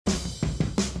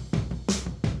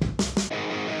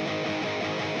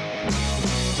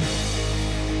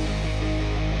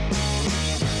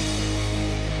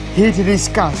here to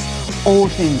discuss all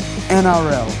things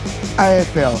NRL,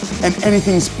 AFL and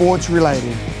anything sports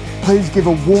related. Please give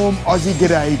a warm Aussie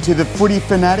g'day to the footy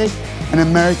fanatic and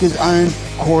America's own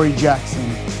Corey Jackson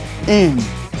in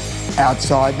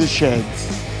Outside the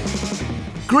Sheds.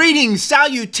 Greetings,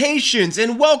 salutations,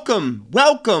 and welcome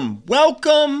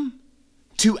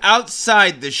to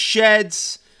Outside the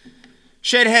Sheds.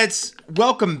 Shedheads,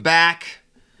 welcome back.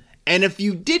 And if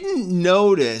you didn't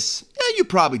notice, you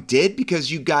probably did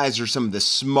because you guys are some of the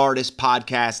smartest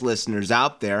podcast listeners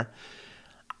out there.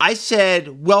 I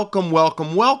said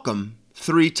welcome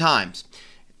 3 times.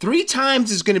 3 times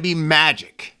is going to be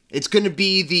magic. It's going to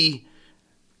be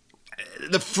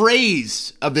the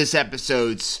phrase of this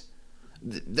episode.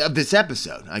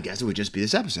 I guess it would just be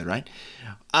this episode, right?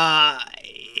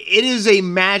 It is a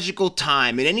magical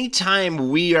time, and any time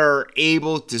we are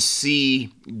able to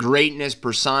see greatness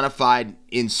personified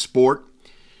in sport,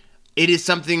 it is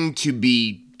something to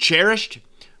be cherished,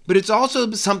 but it's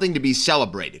also something to be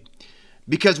celebrated.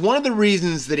 Because one of the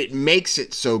reasons that it makes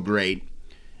it so great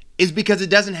is because it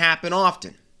doesn't happen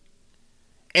often.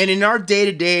 And in our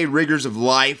day-to-day rigors of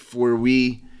life where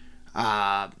we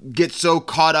get so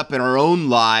caught up in our own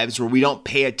lives where we don't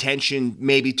pay attention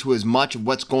maybe to as much of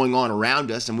what's going on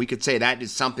around us, and we could say that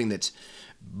is something that's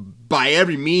by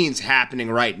every means happening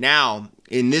right now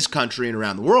in this country and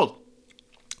around the world,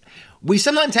 we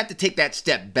sometimes have to take that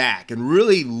step back and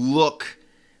really look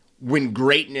when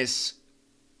greatness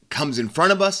comes in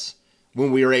front of us,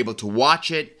 when we are able to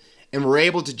watch it, and we're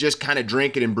able to just kind of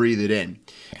drink it and breathe it in.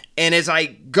 And as I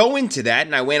go into that,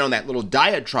 and I went on that little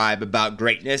diatribe about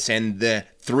greatness and the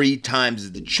 3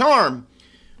 times the charm,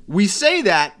 we say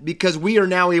that because we are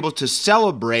now able to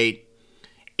celebrate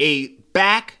a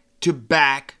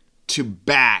back-to-back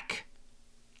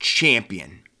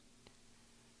champion.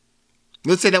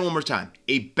 Let's say that one more time.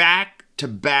 A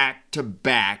back-to-back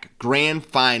grand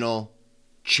final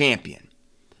champion.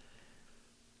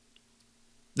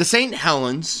 The St.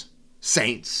 Helens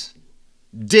Saints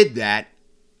did that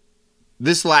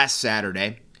this last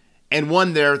Saturday and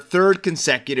won their 3rd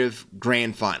consecutive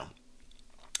grand final.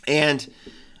 And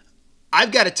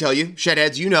I've got to tell you,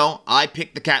 Shedheads, you know, I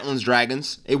picked the Catlins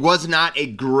Dragons. It was not a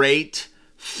great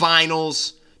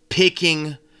finals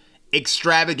picking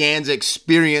extravaganza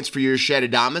experience for your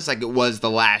Shedadamas like it was the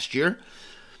last year.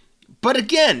 But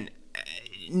again,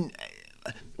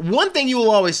 one thing you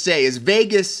will always say is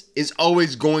Vegas is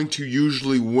always going to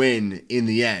usually win in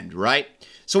the end, right?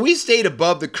 So we stayed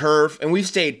above the curve and we've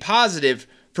stayed positive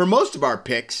for most of our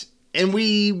picks, and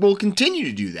we will continue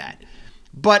to do that.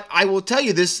 But I will tell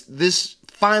you, this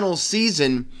final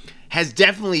season has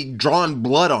definitely drawn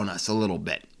blood on us a little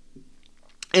bit.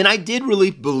 And I did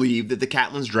really believe that the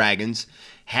Catlins Dragons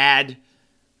had,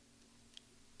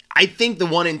 I think, the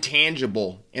one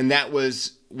intangible, and that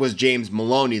was James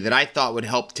Maloney, that I thought would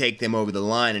help take them over the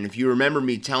line. And if you remember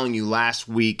me telling you last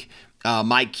week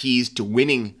my keys to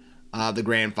winning the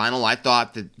grand final, I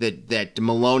thought that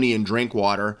Maloney and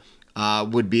Drinkwater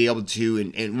would be able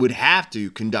to and would have to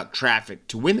conduct traffic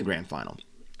to win the grand final.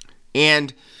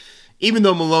 And even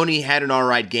though Maloney had an all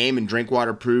right game and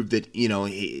Drinkwater proved that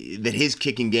that his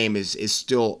kicking game is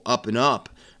still up and up,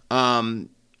 3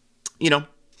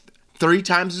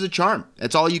 times is a charm.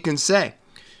 That's all you can say.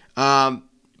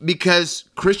 Because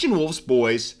Christian Wolf's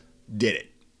boys did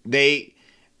it. They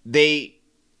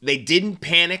didn't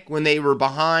panic when they were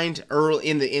behind early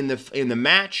in the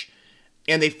match,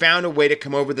 and they found a way to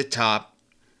come over the top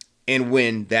and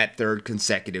win that 3rd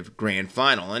consecutive grand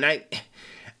final. And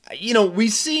we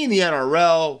see in the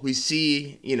NRL, we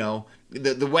see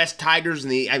the West Tigers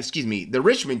and the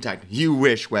Richmond Tigers. You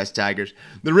wish, West Tigers.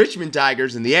 The Richmond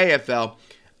Tigers and the AFL,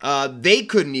 they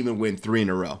couldn't even win 3 in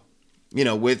a row.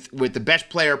 With the best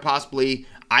player possibly,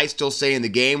 I still say, in the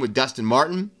game with Dustin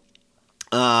Martin.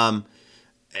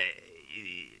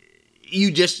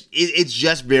 It's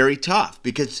just very tough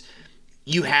because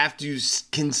you have to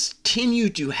continue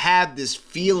to have this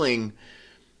feeling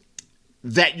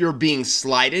that you're being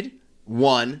slighted,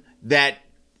 1, that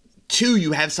 2,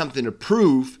 you have something to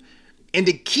prove, and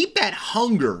to keep that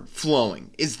hunger flowing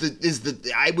is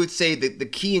the I would say that the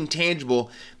key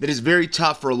intangible that is very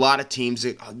tough for a lot of teams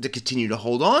to continue to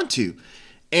hold on to.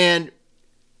 And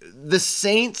the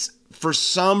Saints, for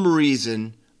some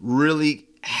reason, really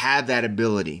have that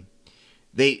ability.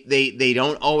 They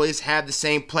don't always have the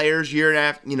same players year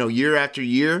after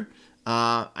year.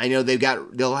 I know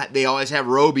they always have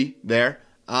Roby there.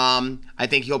 I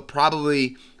think he'll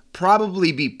probably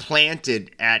be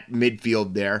planted at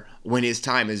midfield there when his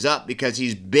time is up because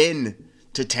he's been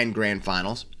to 10 grand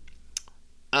finals.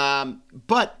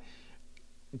 But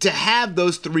to have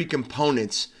those 3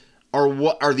 components are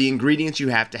what are the ingredients you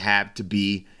have to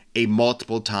be a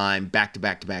multiple-time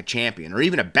back-to-back-to-back champion, or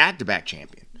even a back-to-back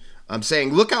champion. I'm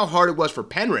saying, look how hard it was for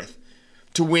Penrith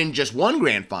to win just one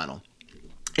grand final.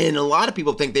 And a lot of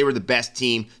people think they were the best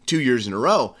team 2 years in a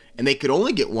row, and they could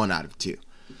only get one out of two.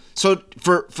 So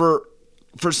for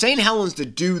St. Helens to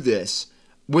do this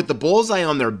with the bullseye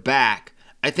on their back,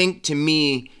 I think to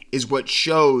me is what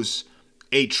shows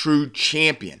a true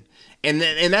champion. And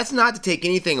that's not to take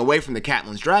anything away from the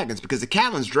Catlins Dragons, because the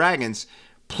Catlins Dragons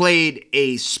played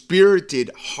a spirited,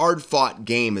 hard-fought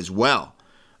game as well.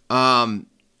 And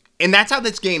that's how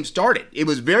this game started. It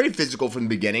was very physical from the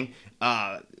beginning.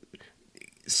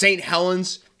 St.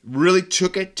 Helens really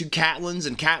took it to Catlins,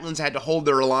 and Catlins had to hold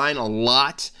their line a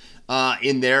lot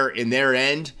in their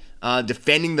end,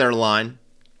 defending their line,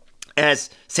 as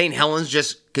St. Helens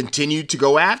just continued to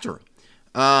go after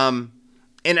them.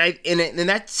 And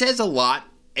that says a lot.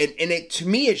 And to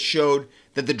me, it showed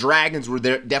that the Dragons were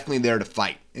definitely there to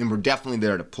fight and were definitely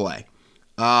there to play.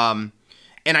 And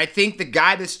I think the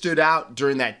guy that stood out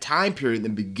during that time period in the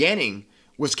beginning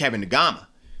was Kevin Nagama.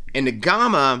 And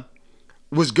Nagama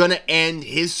was going to end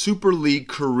his Super League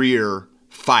career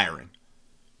firing.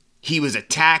 He was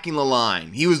attacking the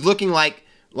line. He was looking like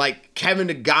Kevin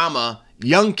Nagama,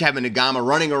 young Kevin Nagama,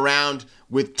 running around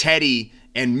with Teddy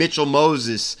and Mitchell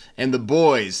Moses and the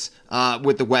boys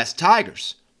with the West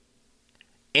Tigers.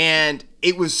 And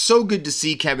it was so good to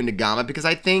see Kevin Nagama, because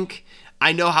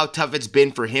I know how tough it's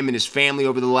been for him and his family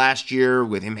over the last year,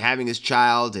 with him having his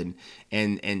child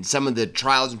and some of the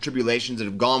trials and tribulations that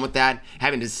have gone with that,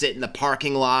 having to sit in the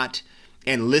parking lot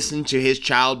and listen to his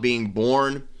child being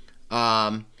born.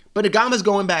 But Nagama's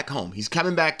going back home. He's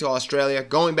coming back to Australia,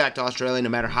 going back to Australia, no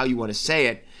matter how you want to say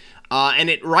it. And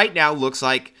it right now looks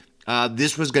like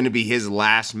this was going to be his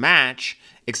last match,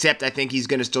 except I think he's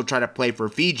going to still try to play for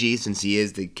Fiji, since he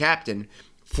is the captain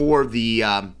for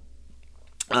the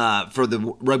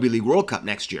Rugby League World Cup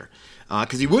next year.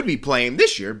 Because he would be playing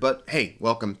this year, but hey,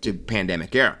 welcome to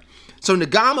pandemic era. So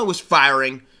Nagama was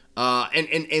firing,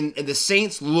 and the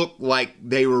Saints looked like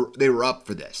they were up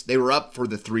for this. They were up for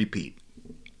the three-peat.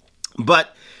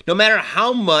 But no matter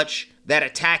how much that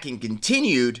attacking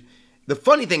continued, the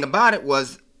funny thing about it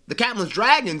was the Catlins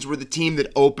Dragons were the team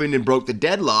that opened and broke the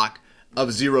deadlock of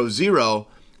 0-0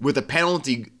 with a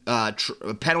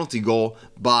penalty goal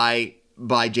by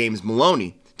James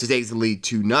Maloney to take the lead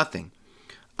 2-0.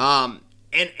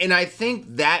 And I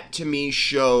think that to me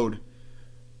showed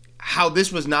how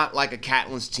this was not like a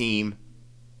Catlins team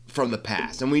from the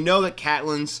past. And we know that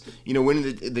Catlins, winning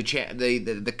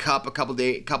the cup a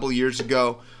couple years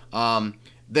ago,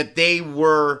 that they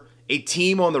were a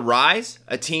team on the rise,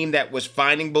 a team that was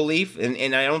finding belief,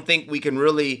 and I don't think we can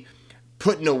really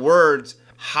put into words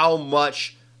how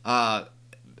much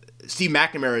Steve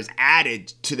McNamara has added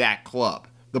to that club,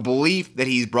 the belief that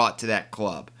he's brought to that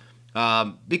club.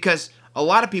 Because a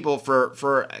lot of people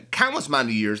for a countless amount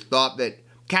of years thought that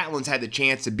Catlins had the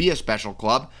chance to be a special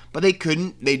club, but they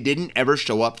didn't ever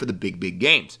show up for the big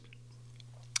games.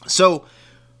 So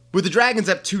with the Dragons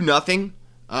up 2-0,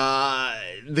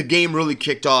 the game really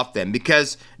kicked off then,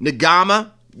 because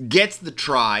Nagama gets the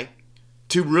try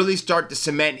to really start to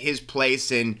cement his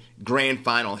place in grand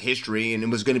final history, and it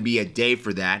was going to be a day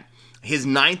for that. His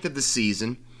 9th of the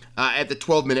season at the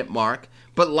 12-minute mark.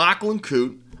 But Lachlan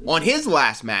Coote, on his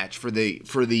last match for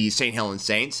the St. Helens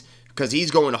Saints, because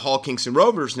he's going to Hull Kingston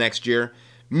Rovers next year,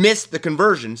 missed the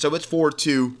conversion, so it's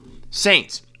 4-2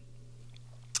 Saints.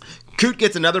 Coote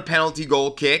gets another penalty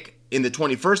goal kick in the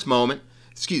 21st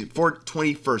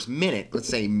minute. Let's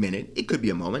say minute. It could be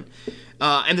a moment.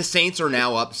 And the Saints are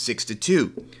now up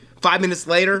 6-2. 5 minutes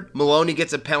later, Maloney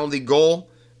gets a penalty goal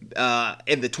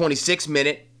in the 26th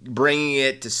minute, bringing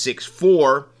it to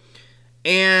 6-4.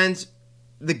 And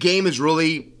the game is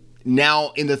really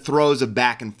now in the throes of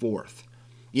back and forth.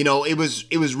 It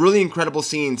was really incredible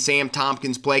seeing Sam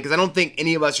Tompkins play, because I don't think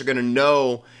any of us are going to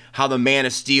know how the Man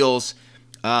of Steel's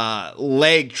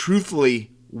leg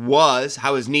truthfully was,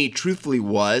 how his knee truthfully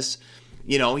was.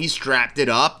 He strapped it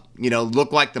up,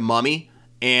 looked like the mummy,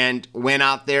 and went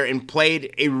out there and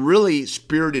played a really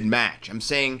spirited match. I'm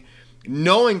saying,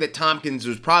 knowing that Tompkins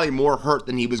was probably more hurt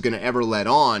than he was going to ever let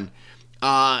on,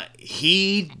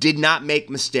 he did not make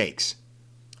mistakes.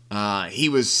 He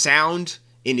was sound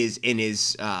in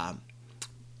his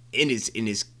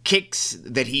kicks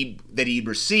that he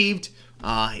received,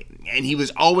 and he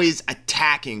was always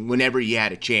attacking whenever he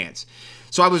had a chance.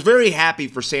 So I was very happy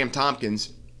for Sam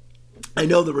Tompkins. I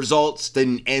know the results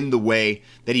didn't end the way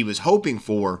that he was hoping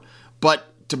for,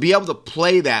 but to be able to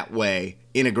play that way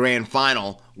in a grand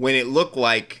final when it looked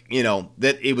like,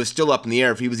 that it was still up in the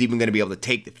air if he was even going to be able to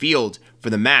take the field for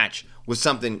the match,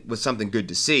 was something good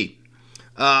to see.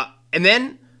 And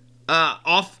then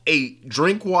off a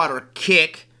Drinkwater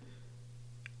kick,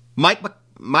 Mike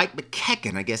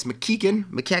McKeon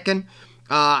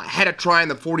had a try in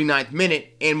the 49th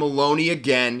minute, and Maloney,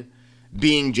 again,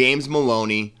 being James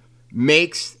Maloney,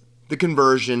 makes the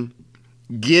conversion,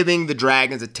 giving the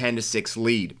Dragons a 10-6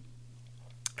 lead.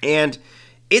 And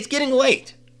it's getting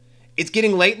late. It's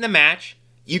getting late in the match.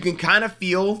 You can kind of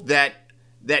feel that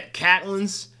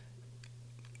Catalans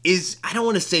is, I don't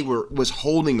want to say was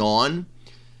holding on,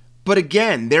 but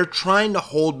again, they're trying to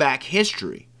hold back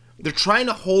history. They're trying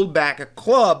to hold back a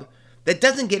club that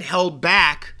doesn't get held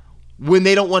back when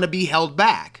they don't want to be held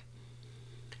back.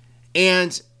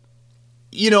 And,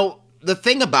 the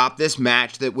thing about this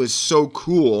match that was so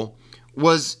cool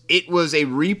was it was a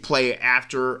replay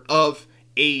of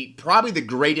probably the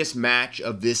greatest match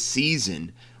of this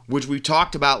season, which we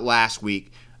talked about last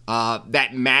week,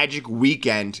 that Magic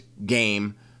Weekend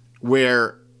game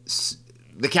where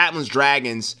the Catalans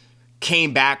Dragons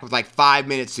came back with like 5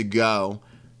 minutes to go,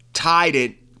 tied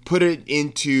it, put it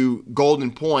into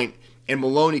Golden Point, and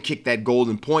Maloney kicked that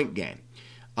Golden Point game.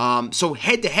 So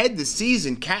head-to-head this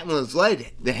season, Catalans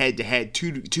led the head-to-head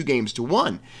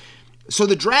 2-1. So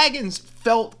the Dragons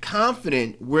felt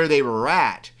confident where they were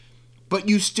at, but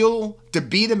to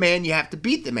be the man, you have to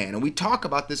beat the man. And we talk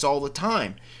about this all the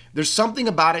time. There's something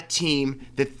about a team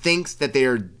that thinks that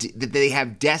they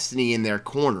have destiny in their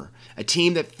corner. A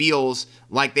team that feels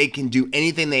like they can do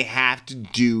anything they have to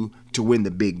do to win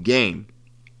the big game.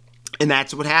 And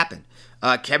that's what happened.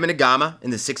 Kevin Agama in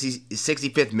the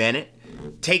 65th minute,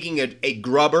 taking a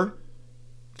grubber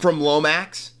from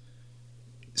Lomax,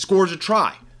 scores a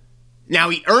try. Now,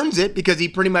 he earns it because he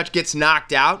pretty much gets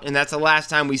knocked out, and that's the last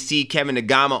time we see Kevin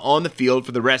Agama on the field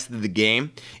for the rest of the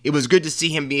game. It was good to see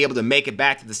him be able to make it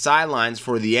back to the sidelines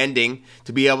for the ending,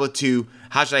 to be able to,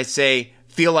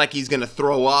 feel like he's going to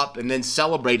throw up and then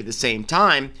celebrate at the same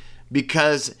time,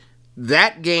 because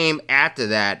that game after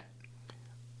that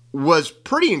was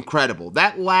pretty incredible.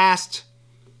 That last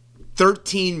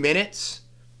 13 minutes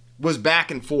was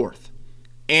back and forth.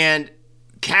 And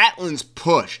Catalans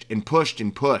pushed and pushed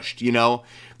and pushed.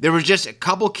 There was just a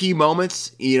couple key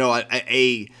moments.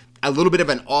 A little bit of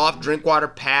an off Drinkwater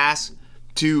pass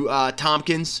to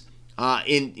Tompkins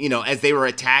as they were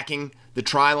attacking the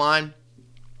try line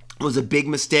was a big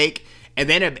mistake. And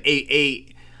then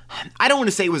I don't want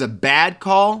to say it was a bad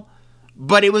call,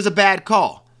 but it was a bad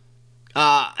call.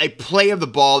 A play of the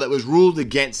ball that was ruled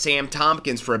against Sam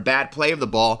Tompkins for a bad play of the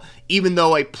ball, even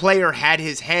though a player had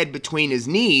his head between his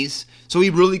knees, so he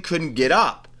really couldn't get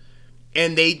up.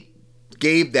 And they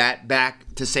gave that back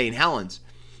to St. Helens.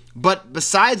 But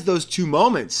besides those two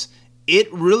moments,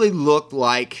 it really looked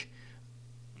like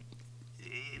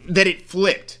that it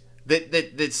flipped.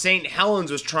 That St.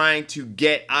 Helens was trying to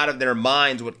get out of their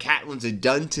minds what Catalans had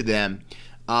done to them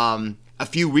a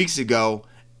few weeks ago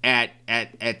at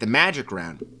the Magic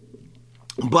Round.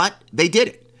 But they did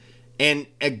it. And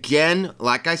again,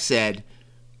 like I said,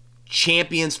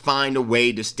 champions find a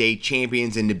way to stay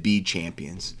champions and to be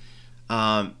champions.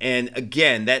 And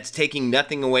again, that's taking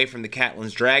nothing away from the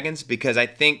Catalans Dragons, because I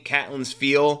think Catalans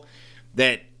feel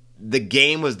that the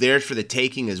game was theirs for the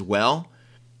taking as well.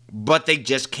 But they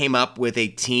just came up with a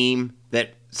team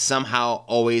that somehow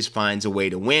always finds a way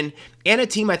to win. And a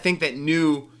team, I think, that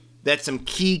knew that some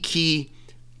key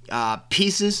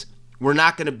pieces were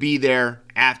not going to be there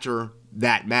after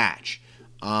that match.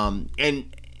 And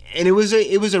it was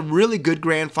a really good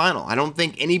grand final. I don't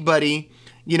think anybody,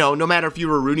 no matter if you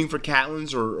were rooting for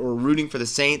Catalans or rooting for the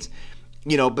Saints,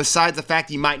 besides the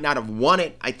fact you might not have won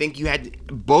it, I think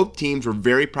both teams were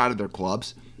very proud of their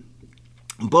clubs.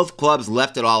 Both clubs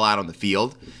left it all out on the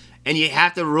field. And you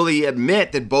have to really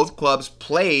admit that both clubs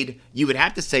played, you would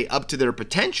have to say, up to their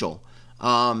potential.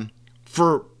 Because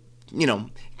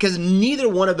neither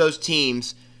one of those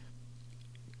teams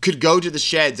could go to the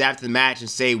sheds after the match and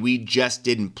say, we just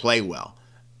didn't play well.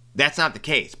 That's not the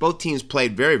case. Both teams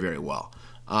played very, very well.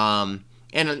 And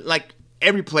like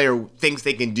every player thinks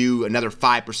they can do another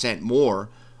 5% more.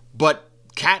 But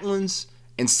Catalans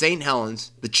and St.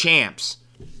 Helens, the champs,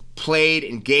 played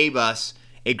and gave us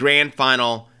a grand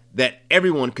final that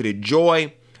everyone could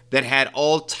enjoy, that had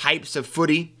all types of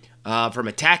footy, from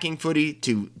attacking footy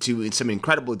to some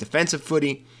incredible defensive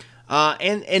footy.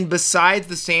 And besides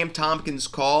the Sam Tompkins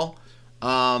call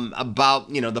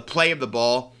about the play of the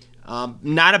ball,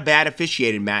 not a bad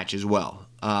officiated match as well.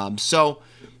 So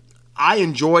I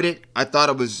enjoyed it. I thought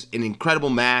it was an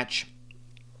incredible match.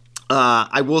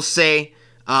 I will say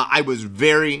I was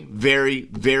very, very,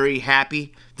 very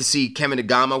happy to see Kevin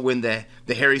Agama win the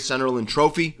Harry Sunderland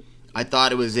Trophy. I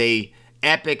thought it was a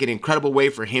epic and incredible way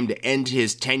for him to end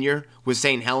his tenure with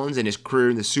St. Helens and his career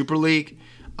in the Super League.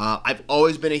 I've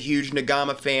always been a huge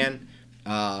Nagama fan.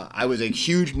 I was a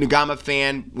huge Nagama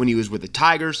fan when he was with the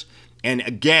Tigers. And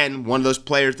again, one of those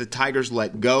players the Tigers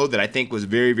let go that I think was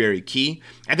very, very key.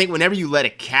 I think whenever you let a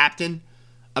captain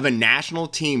of a national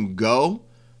team go,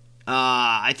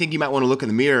 I think you might want to look in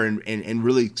the mirror and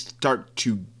really start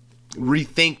to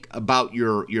rethink about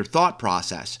your thought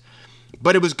process.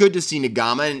 But it was good to see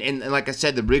Nagama, and like I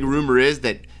said, the big rumor is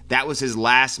that was his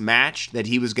last match that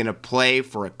he was going to play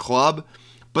for a club.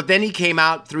 But then he came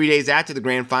out 3 days after the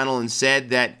grand final and said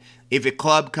that if a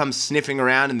club comes sniffing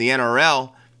around in the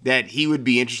NRL, that he would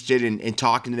be interested in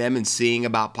talking to them and seeing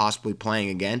about possibly playing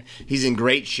again. He's in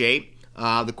great shape.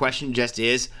 The question just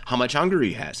is how much hunger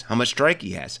he has, how much strike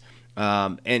he has,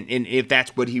 and if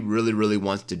that's what he really, really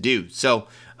wants to do. So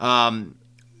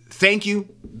thank you,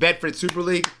 Bedford Super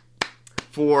League,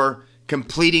 for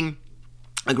completing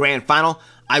a grand final.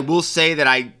 I will say that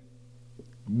I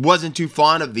wasn't too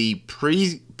fond of the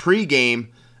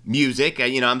pre-game music.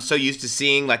 I'm so used to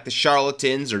seeing like the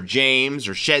Charlatans or James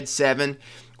or Shed 7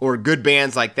 or good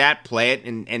bands like that play it,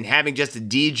 and having just a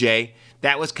DJ,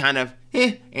 that was kind of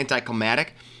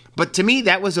anticlimactic. But to me,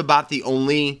 that was about the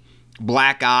only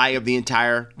black eye of the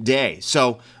entire day.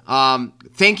 So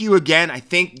thank you again. I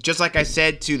think just like I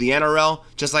said to the NRL,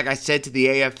 just like I said to the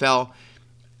AFL,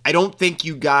 I don't think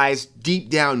you guys deep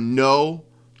down know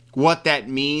what that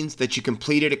means, that you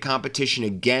completed a competition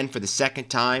again for the second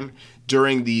time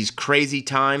during these crazy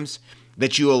times,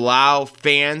 that you allow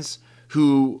fans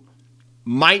who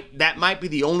that might be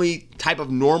the only type of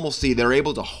normalcy they're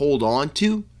able to hold on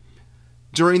to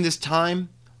during this time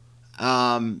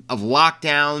of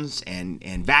lockdowns and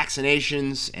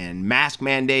vaccinations and mask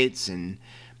mandates and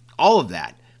all of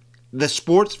that. The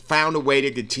sports found a way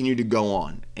to continue to go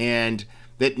on, and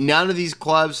that none of these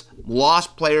clubs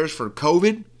lost players for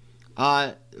COVID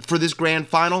for this grand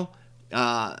final.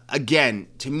 Again,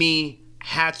 to me,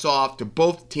 hats off to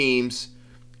both teams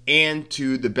and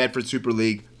to the Bedford Super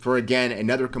League for, again,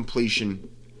 another completion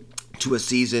to a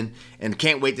season, and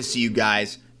can't wait to see you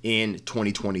guys in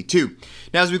 2022.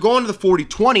 Now, as we go into the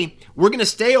 40-20, we're going to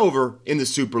stay over in the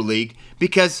Super League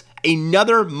because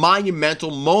another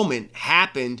monumental moment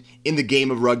happened in the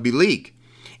game of rugby league.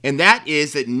 And that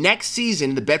is that next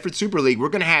season, the Bedford Super League, we're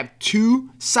going to have two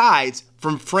sides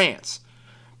from France,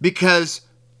 because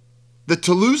the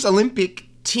Toulouse Olympic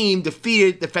team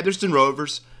defeated the Featherston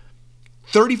Rovers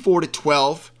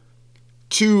 34-12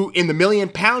 in the £1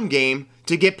 million game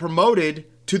to get promoted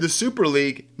to the Super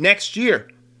League next year.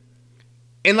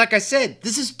 And like I said,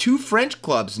 this is two French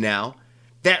clubs now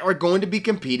that are going to be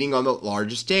competing on the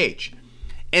largest stage.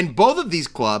 And both of these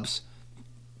clubs,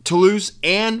 Toulouse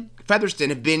and Featherston,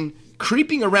 have been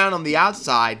creeping around on the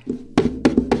outside.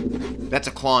 That's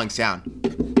a clawing sound.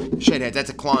 Shitheads, that's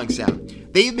a clawing sound.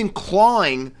 They've been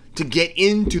clawing to get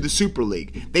into the Super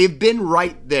League. They've been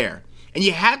right there. And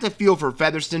you have to feel for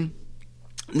Featherston.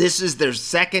 This is their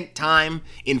second time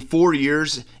in 4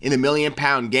 years in the £1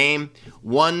 million game.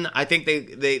 One, I think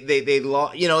they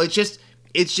lost.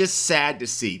 It's just sad to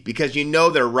see, because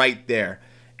they're right there,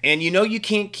 and you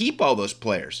can't keep all those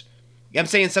players. I'm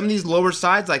saying some of these lower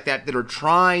sides like that are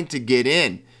trying to get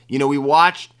in. We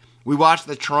watched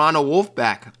the Toronto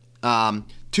Wolfpack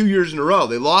 2 years in a row.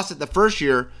 They lost it the first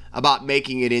year about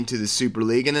making it into the Super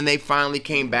League, and then they finally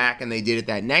came back and they did it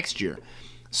that next year.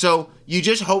 So you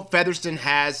just hope Featherston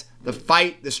has the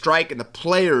fight, the strike, and the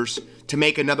players to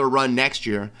make another run next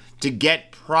year to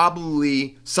get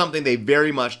probably something they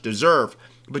very much deserve.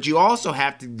 But you also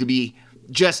have to be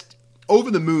just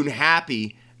over the moon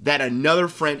happy that another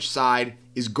French side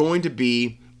is going to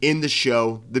be in the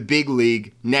show, the big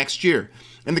league, next year.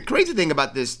 And the crazy thing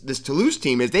about this Toulouse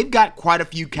team is they've got quite a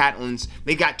few Catalans.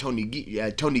 They've got Tony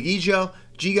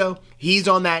Gigo. He's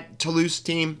on that Toulouse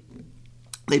team.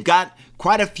 They've got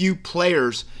quite a few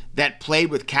players that played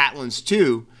with Catalans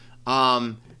too,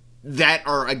 that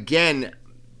are, again,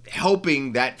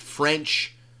 helping that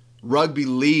French rugby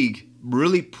league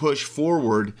really push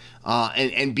forward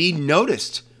and be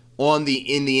noticed in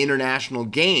the international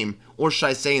game, or should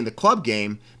I say in the club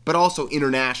game, but also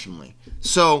internationally.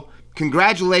 So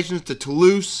congratulations to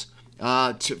Toulouse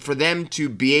for them to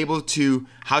be able to,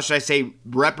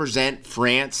 represent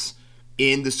France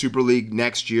in the Super League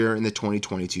next year in the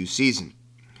 2022 season.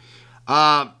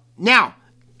 Now,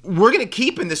 we're going to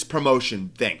keep in this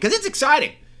promotion thing because it's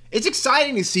exciting. It's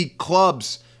exciting to see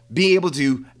clubs be able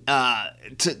to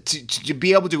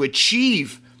be able to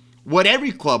achieve what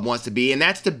every club wants to be, and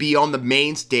that's to be on the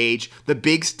main stage, the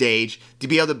big stage, to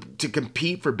be able to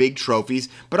compete for big trophies,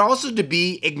 but also to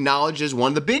be acknowledged as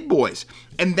one of the big boys.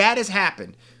 And that has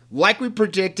happened. Like we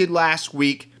predicted last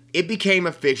week, it became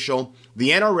official. The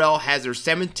NRL has their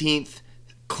 17th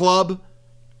club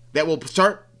that will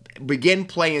begin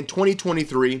play in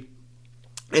 2023.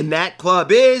 And that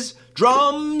club is,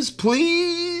 drums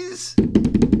please,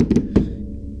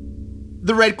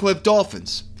 the Redcliffe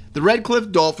Dolphins. The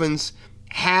Redcliffe Dolphins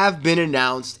have been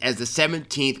announced as the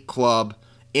 17th club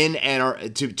in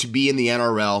to be in the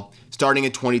NRL starting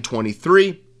in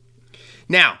 2023.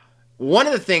 Now, one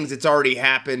of the things that's already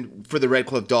happened for the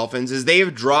Redcliffe Dolphins is they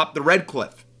have dropped the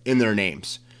Redcliffe in their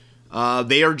names.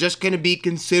 They are just going to be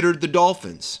considered the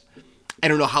Dolphins. I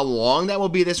don't know how long that will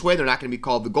be this way. They're not going to be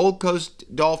called the Gold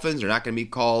Coast Dolphins. They're not going to be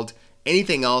called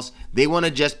anything else. They want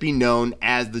to just be known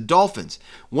as the Dolphins.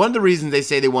 One of the reasons they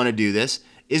say they want to do this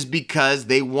is because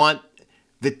they want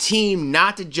the team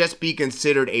not to just be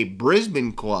considered a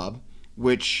Brisbane club,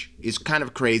 which is kind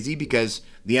of crazy because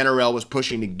the NRL was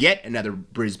pushing to get another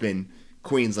Brisbane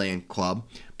Queensland club,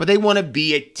 but they want to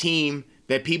be a team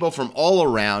that people from all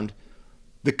around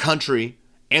the country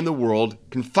and the world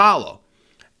can follow.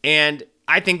 And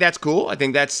I think that's cool. I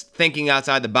think that's thinking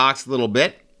outside the box a little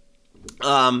bit.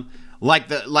 Like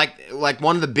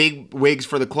one of the big wigs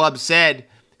for the club said,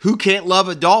 who can't love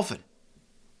a dolphin?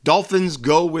 Dolphins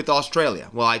go with Australia.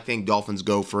 Well, I think Dolphins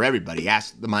go for everybody.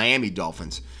 Ask the Miami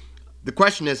Dolphins. The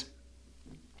question is,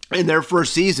 in their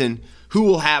first season, who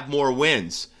will have more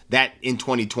wins? That in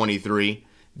 2023,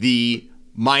 the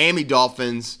Miami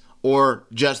Dolphins or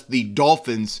just the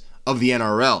Dolphins of the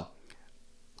NRL?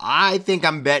 I think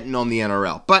I'm betting on the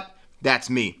NRL, but that's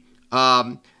me.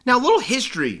 Now, a little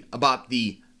history about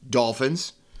the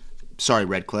Dolphins. Sorry,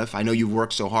 Redcliffe. I know you've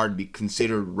worked so hard to be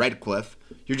considered Redcliffe.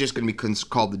 You're just going to be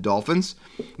called the Dolphins.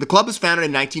 The club was founded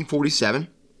in 1947,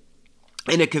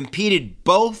 and it competed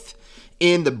both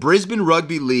in the Brisbane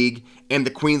Rugby League and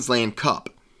the Queensland Cup.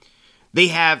 They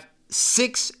have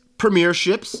 6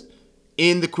 premierships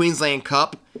in the Queensland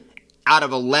Cup out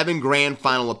of 11 grand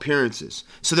final appearances.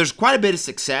 So there's quite a bit of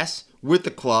success with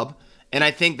the club, and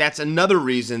I think that's another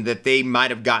reason that they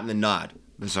might have gotten the nod,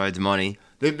 besides money.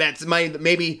 That's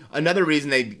maybe another reason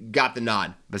they got the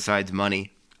nod, besides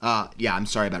money. I'm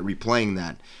sorry about replaying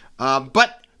that.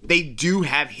 But they do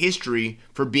have history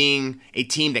for being a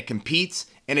team that competes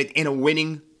in a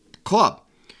winning club.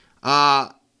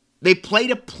 They plan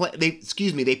to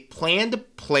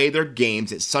play their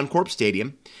games at Suncorp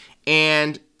Stadium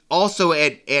and also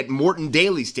at Moreton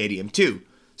Daly Stadium too.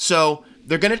 So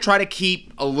they're going to try to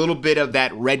keep a little bit of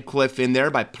that Redcliffe in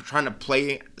there by trying to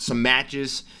play some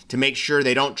matches to make sure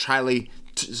they don't totally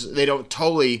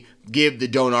give the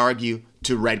don't argue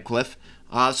to Redcliffe.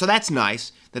 So that's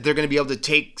nice that they're going to be able to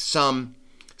take some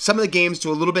of the games to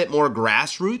a little bit more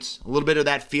grassroots, a little bit of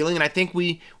that feeling. And I think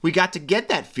we got to get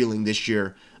that feeling this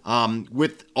year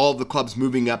with all the clubs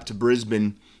moving up to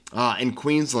Brisbane and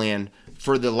Queensland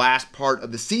for the last part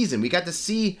of the season. We got to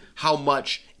see how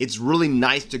much it's really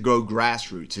nice to go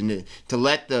grassroots and to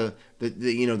let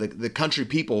the country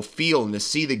people feel and to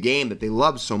see the game that they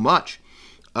love so much.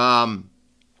 And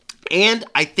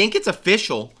I think it's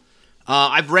official.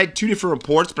 I've read 2 different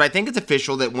reports, but I think it's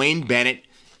official that Wayne Bennett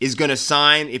is going to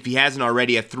sign, if he hasn't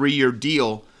already, a 3-year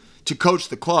deal to coach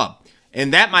the club.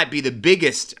 And that might be the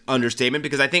biggest understatement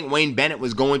because I think Wayne Bennett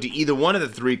was going to either one of the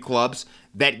 3 clubs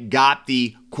that got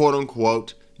the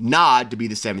quote-unquote nod to be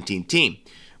the 17th team.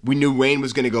 We knew Wayne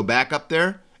was going to go back up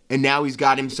there, and now he's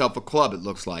got himself a club, it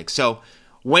looks like. So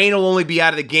Wayne will only be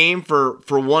out of the game for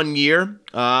 1 year,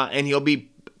 and he'll be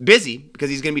busy because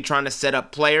he's going to be trying to set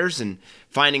up players and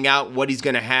finding out what he's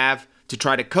going to have to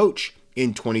try to coach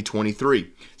in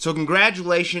 2023. So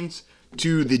congratulations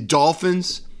to the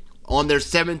Dolphins on their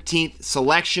 17th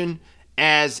selection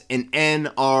as an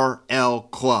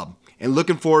NRL club. And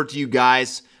looking forward to you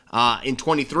guys in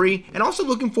 23, and also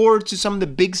looking forward to some of the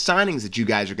big signings that you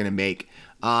guys are going to make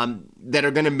that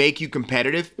are going to make you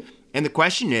competitive. And the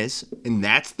question is, and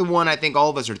that's the one I think all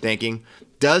of us are thinking,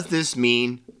 does this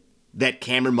mean that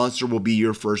Cameron Munster will be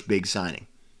your first big signing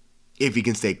if he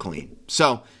can stay clean?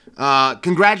 So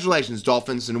congratulations,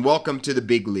 Dolphins, and welcome to the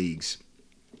big leagues.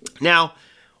 Now,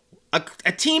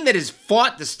 a team that has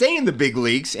fought to stay in the big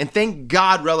leagues, and thank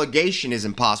God relegation is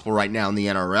impossible right now in the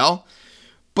NRL,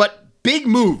 but big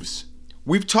moves.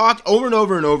 We've talked over and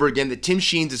over and over again that Tim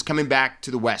Sheens is coming back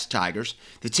to the West Tigers.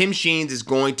 That Tim Sheens is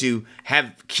going to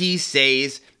have key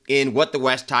says in what the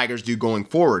West Tigers do going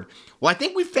forward. Well, I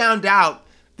think we found out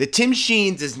that Tim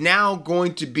Sheens is now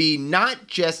going to be not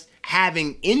just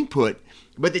having input,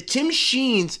 but that Tim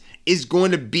Sheens is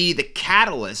going to be the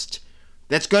catalyst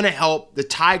that's going to help the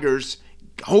Tigers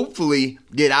hopefully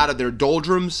get out of their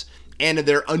doldrums and of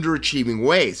their underachieving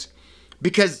ways.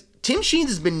 Because Tim Sheens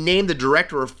has been named the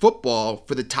director of football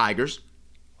for the Tigers,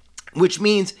 which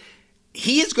means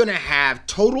he is going to have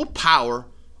total power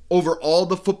over all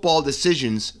the football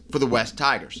decisions for the West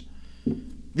Tigers.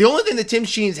 The only thing that Tim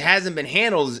Sheens hasn't been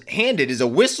handed is a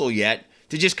whistle yet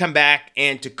to just come back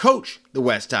and to coach the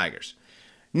West Tigers.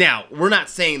 Now, we're not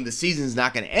saying the season's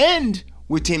not going to end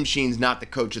with Tim Sheens not the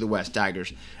coach of the West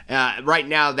Tigers. Right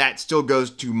now, that still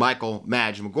goes to Michael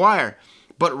Madge McGuire.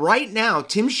 But right now,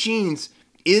 Tim Sheens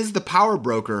is the power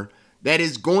broker that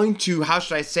is going to, how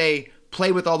should I say,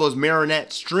 play with all those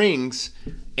marionette strings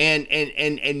and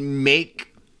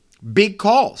make big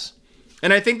calls.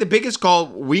 And I think the biggest call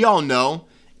we all know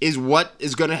is what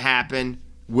is going to happen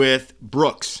with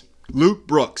Brooks. Luke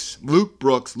Brooks.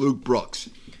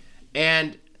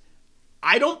 And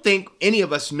I don't think any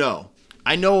of us know.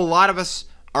 I know a lot of us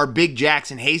are big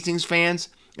Jackson Hastings fans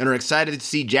and are excited to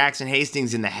see Jackson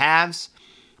Hastings in the halves.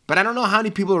 But I don't know how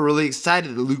many people are really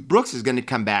excited that Luke Brooks is going to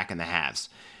come back in the halves.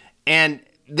 And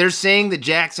they're saying that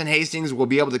Jackson Hastings will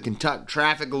be able to conduct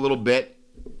traffic a little bit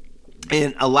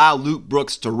and allow Luke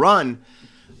Brooks to run.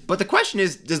 But the question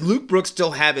is, does Luke Brooks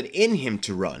still have it in him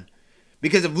to run?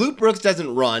 Because if Luke Brooks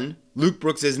doesn't run, Luke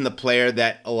Brooks isn't the player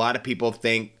that a lot of people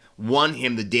think won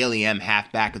him the Daily M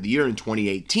Halfback of the Year in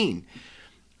 2018.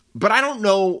 But I don't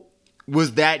know,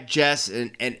 was that just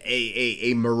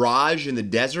a mirage in the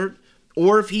desert,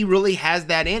 or if he really has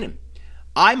that in him.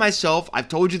 I myself, I've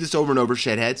told you this over and over,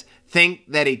 Shedheads, think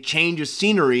that a change of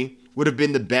scenery would have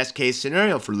been the best case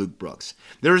scenario for Luke Brooks.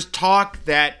 There's talk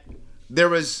that there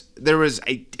was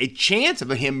a chance of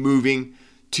him moving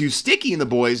to Sticky and the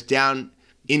boys down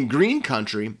in Green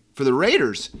Country for the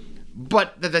Raiders,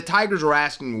 but that the Tigers were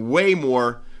asking way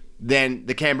more than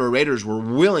the Canberra Raiders were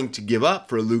willing to give up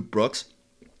for Luke Brooks.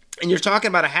 And you're talking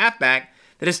about a halfback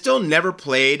that has still never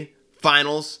played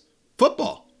finals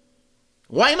football.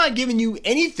 Why am I giving you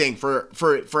anything for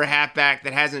a halfback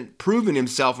that hasn't proven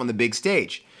himself on the big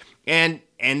stage? And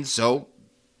so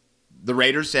the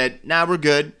Raiders said, nah, we're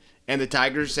good. And the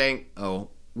Tigers saying, oh,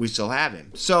 we still have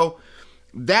him. So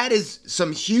that is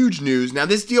some huge news. Now,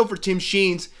 this deal for Tim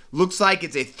Sheens looks like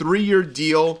it's a 3-year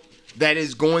deal that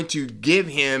is going to give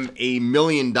him $1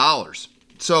 million.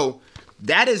 So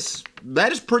that is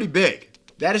pretty big.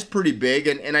 That is pretty big,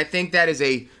 and I think that is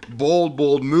a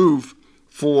bold move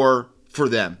for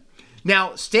them.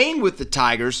 Now, staying with the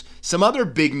Tigers, some other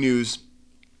big news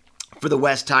for the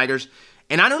West Tigers,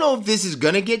 and I don't know if this is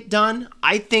going to get done.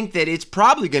 I think that it's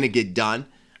probably going to get done.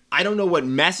 I don't know what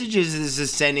messages this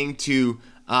is sending to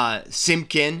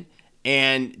Simpkin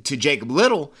and to Jacob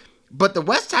Little, but the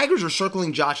West Tigers are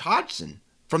circling Josh Hodgson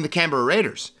from the Canberra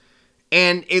Raiders.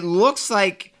 And it looks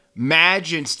like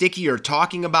Madge and Sticky are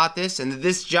talking about this, and that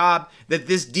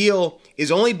this deal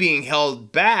is only being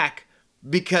held back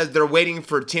because they're waiting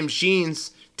for Tim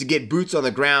Sheens to get boots on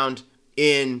the ground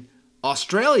in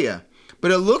Australia.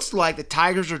 But it looks like the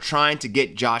Tigers are trying to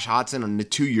get Josh Hodgson on a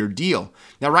 2-year deal.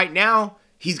 Now, right now,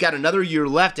 he's got another year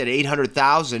left at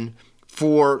 $800,000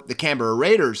 for the Canberra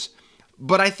Raiders.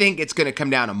 But I think it's going to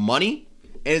come down to money,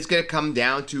 and it's going to come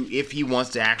down to if he wants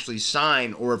to actually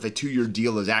sign or if a 2-year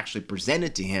deal is actually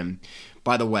presented to him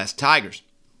by the West Tigers.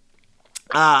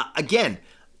 Again,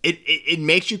 it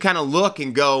makes you kind of look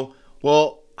and go,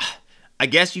 well, I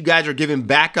guess you guys are giving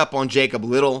backup on Jacob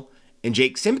Little and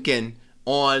Jake Simpkin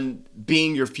on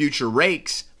being your future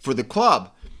rakes for the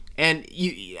club. And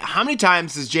how many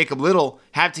times does Jacob Little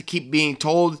have to keep being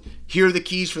told, here are the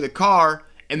keys for the car,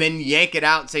 and then yank it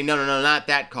out and say, no, not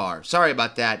that car. Sorry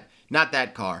about that. Not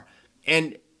that car.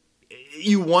 And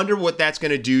you wonder what that's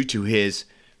going to do to his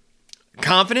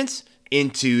confidence,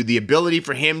 into the ability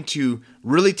for him to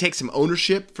really take some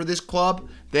ownership for this club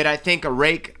that I think a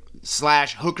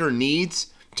rake/hooker needs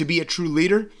to be a true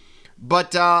leader.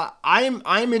 But I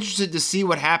am interested to see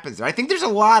what happens there. I think there's a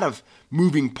lot of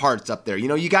moving parts up there. You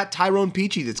know, you got Tyrone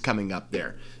Peachy that's coming up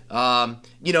there.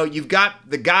 You've got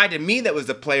the guy to me that was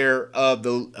the player of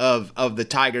the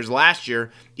Tigers last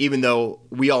year, even though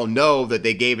we all know that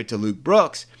they gave it to Luke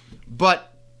Brooks. But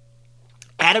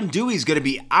Adam Dewey's going to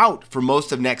be out for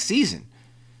most of next season.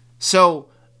 So,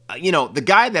 the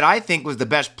guy that I think was the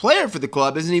best player for the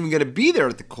club isn't even going to be there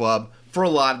at the club for a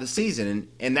lot of the season.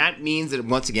 And that means that,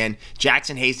 once again,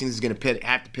 Jackson Hastings is going to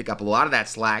have to pick up a lot of that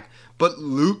slack. But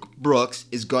Luke Brooks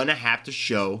is going to have to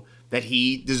show that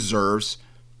he deserves,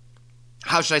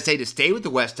 how should I say, to stay with the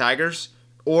West Tigers,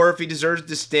 or if he deserves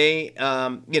to stay,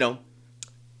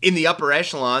 in the upper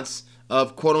echelons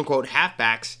of quote-unquote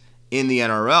halfbacks in the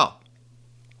NRL.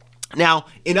 Now,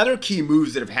 in other key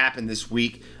moves that have happened this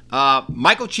week,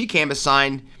 Michael Cheekham has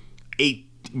signed a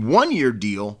one-year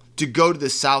deal to go to the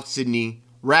South Sydney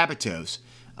Rabbitohs.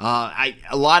 A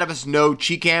lot of us know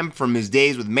Cheekham from his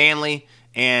days with Manly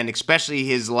and especially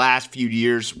his last few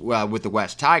years with the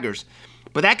West Tigers.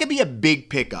 But that could be a big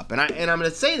pickup. And I'm going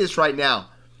to say this right now.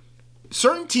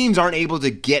 Certain teams aren't able to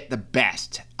get the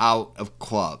best out of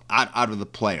the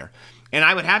player. And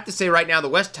I would have to say right now the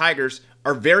West Tigers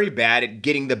are very bad at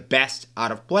getting the best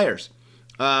out of players.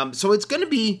 So it's going to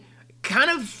be kind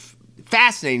of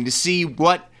fascinating to see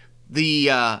what the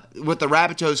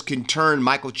Rabbitohs can turn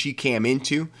Michael Cheekham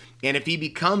into, and if he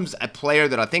becomes a player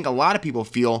that I think a lot of people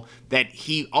feel that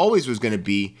he always was going to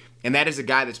be, and that is a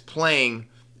guy that's playing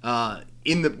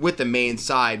with the main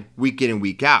side week in and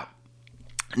week out.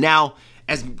 Now,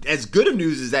 as good of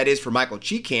news as that is for Michael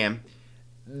Cheekham,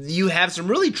 you have some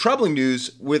really troubling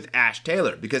news with Ash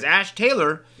Taylor, because Ash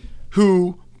Taylor,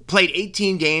 who played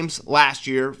 18 games last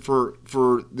year for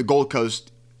the Gold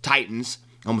Coast Titans,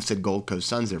 I almost said Gold Coast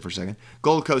Suns there for a second,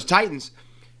 Gold Coast Titans,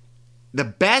 the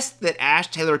best that Ash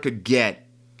Taylor could get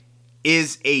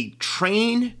is a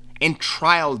train and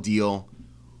trial deal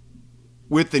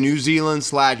with the New Zealand /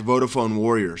 Vodafone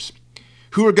Warriors,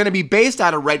 who are going to be based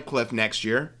out of Redcliffe next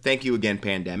year. Thank you again,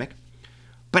 pandemic.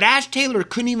 But Ash Taylor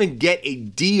couldn't even get a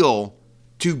deal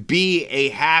to be a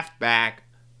halfback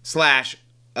 /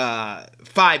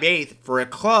 5/8 for a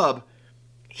club.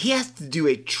 He has to do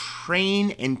a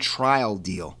train and trial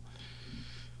deal.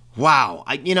 Wow.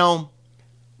 I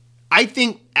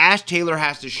think Ash Taylor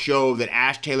has to show that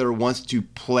Ash Taylor wants to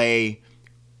play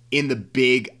in the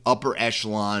big upper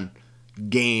echelon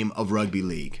game of rugby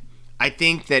league. I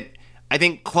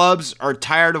think clubs are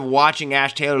tired of watching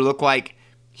Ash Taylor look like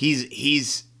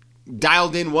he's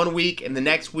dialed in one week and the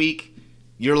next week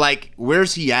you're like,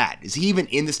 where's he at? Is he even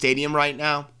in the stadium right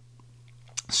now?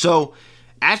 So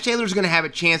Ash Taylor's going to have a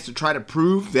chance to try to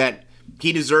prove that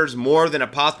he deserves more than a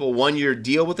possible one-year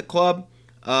deal with the club.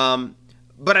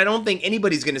 But I don't think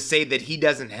anybody's going to say that he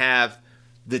doesn't have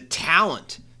the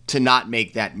talent to not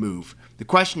make that move. The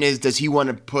question is, does he want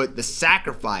to put the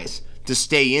sacrifice to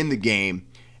stay in the game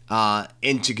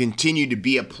and to continue to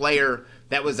be a player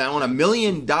that was on $1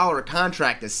 million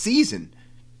contract a season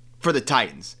for the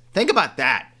Titans? Think about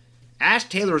that. Ash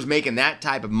Taylor is making that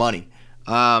type of money.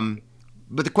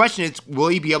 But the question is, will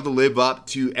he be able to live up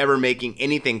to ever making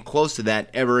anything close to that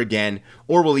ever again,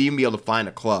 or will he even be able to find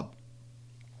a club?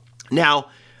 Now,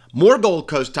 more Gold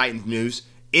Coast Titans news.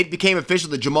 It became official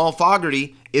that Jamal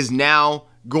Fogarty is now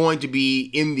going to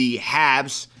be in the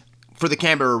Habs for the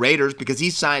Canberra Raiders because he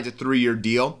signs a 3-year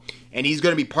deal, and he's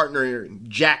going to be partnering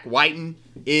Jack Whiten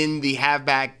in the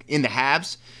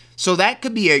Habs. So that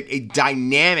could be a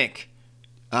dynamic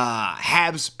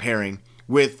Habs pairing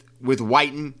with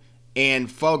Whiten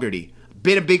and Fogarty.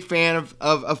 Been a big fan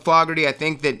of Fogarty. I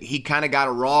think that he kind of got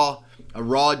a raw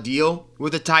deal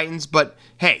with the Titans, but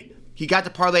hey, he got to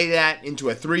parlay that into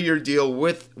a 3-year deal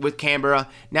with Canberra.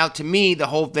 Now, to me, the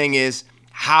whole thing is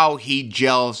how he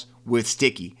gels with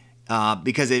Sticky.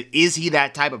 Because is he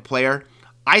that type of player?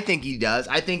 I think he does.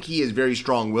 I think he is very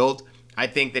strong-willed. I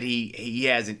think that he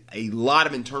has a lot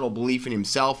of internal belief in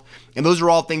himself. And those are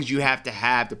all things you have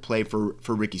to play for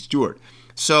Ricky Stewart.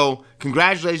 So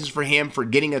congratulations for him for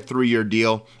getting a 3-year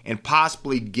deal and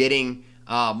possibly getting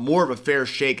more of a fair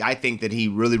shake, I think, that he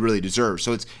really, really deserves.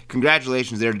 So it's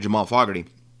congratulations there to Jamal Fogarty.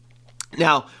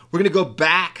 Now, we're going to go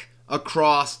back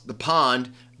across the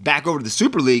pond, back over to the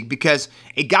Super League, because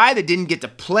a guy that didn't get to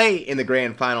play in the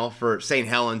grand final for St.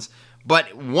 Helens,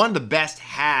 but one of the best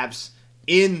halves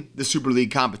in the Super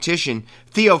League competition,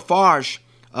 Theo Farge,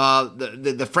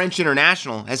 the French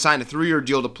international, has signed a 3-year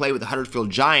deal to play with the Huddersfield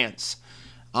Giants.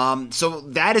 So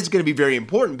that is going to be very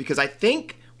important, because I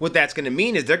think what that's going to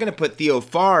mean is they're going to put Theo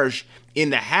Farge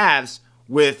in the halves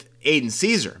with Aiden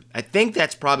Caesar. I think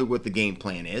that's probably what the game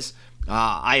plan is.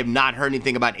 I have not heard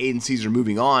anything about Aiden Caesar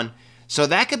moving on. So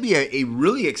that could be a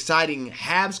really exciting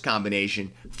halves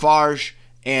combination, Farge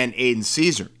and Aiden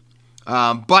Caesar.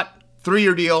 But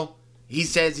 3-year deal, he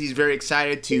says he's very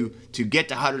excited to get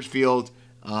to Huddersfield,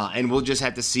 and we'll just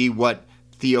have to see what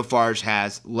Theo Farge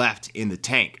has left in the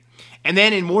tank. And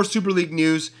then in more Super League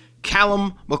news,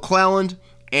 Callum McClelland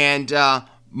and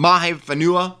Mahe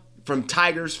Fanua from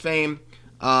Tigers fame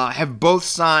have both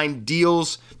signed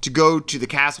deals to go to the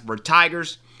Castleford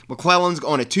Tigers. McClelland's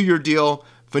on a 2-year deal.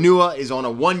 Fanua is on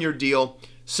a 1-year deal.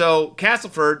 So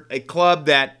Castleford, a club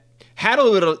that had a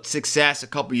little success a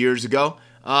couple years ago,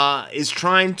 is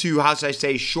trying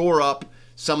to, shore up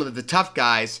some of the tough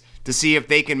guys to see if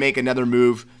they can make another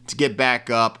move to get back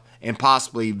up and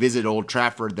possibly visit Old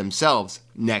Trafford themselves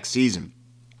next season.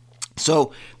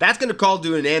 So that's going to call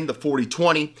to an end the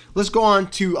 40-20. Let's go on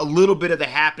to a little bit of the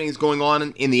happenings going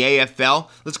on in the AFL.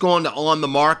 Let's go on the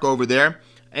mark over there.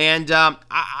 And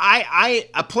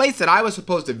a place that I was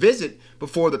supposed to visit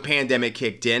before the pandemic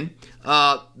kicked in,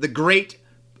 the great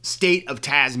state of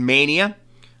Tasmania.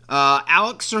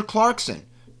 Alex Sir Clarkson,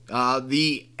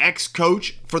 the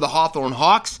ex-coach for the Hawthorn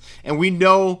Hawks, and we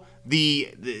know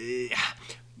the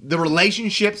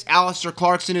relationships Alistair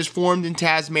Clarkson has formed in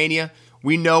Tasmania.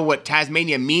 We know what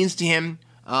Tasmania means to him,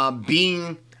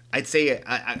 being, I'd say,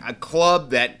 a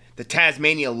club that the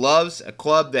Tasmania loves, a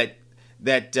club that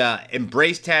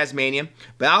embraced Tasmania.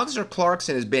 But Alistair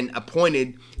Clarkson has been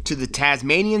appointed to the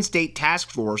Tasmanian State Task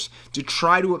Force to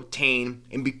try to obtain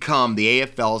and become the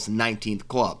AFL's 19th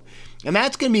club. And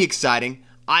that's going to be exciting.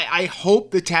 I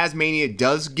hope the Tasmania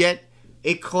does get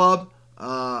a club.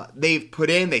 They've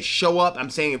put in, they show up. I'm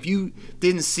saying if you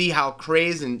didn't see how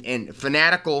crazy and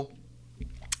fanatical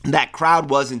that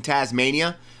crowd was in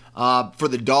Tasmania for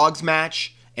the Dogs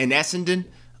match in Essendon,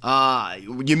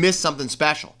 you missed something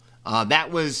special.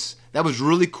 That was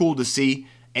really cool to see.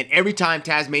 And every time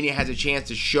Tasmania has a chance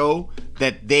to show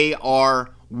that they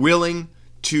are willing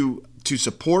to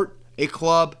support a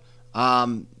club,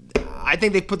 I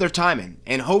think they put their time in.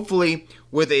 And hopefully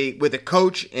with a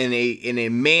coach and a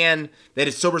man that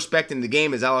is so respected in the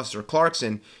game as Alistair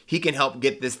Clarkson, he can help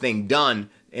get this thing done,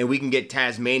 and we can get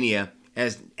Tasmania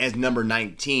as number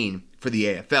 19 for the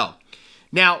AFL.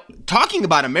 Now, talking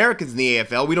about Americans in the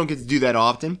AFL, we don't get to do that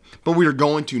often, but we are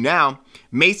going to now.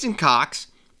 Mason Cox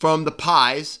from the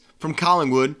Pies from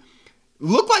Collingwood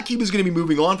looked like he was going to be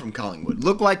moving on from Collingwood.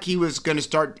 Looked like he was going to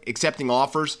start accepting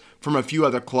offers from a few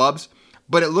other clubs,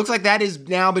 but it looks like that has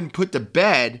now been put to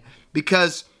bed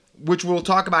because, which we'll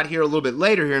talk about here a little bit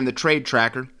later here in the trade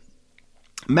tracker,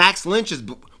 Max Lynch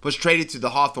was traded to the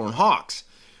Hawthorn Hawks,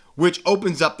 which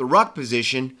opens up the ruck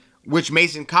position, which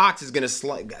Mason Cox is going to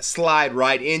slide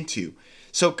right into.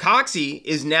 So Coxie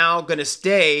is now going to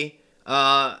stay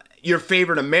your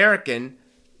favorite American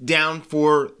down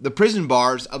for the prison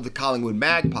bars of the Collingwood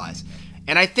Magpies.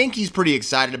 And I think he's pretty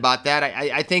excited about that.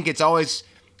 I think it's always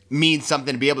means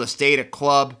something to be able to stay at a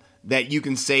club that you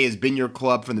can say has been your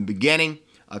club from the beginning,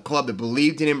 a club that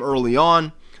believed in him early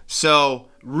on. So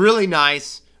really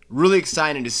nice, really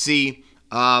exciting to see.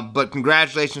 But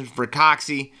congratulations for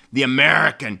Coxie, the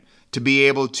American, to be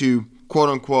able to,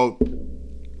 quote-unquote,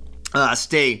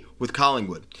 stay with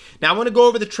Collingwood. Now, I want to go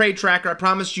over the trade tracker. I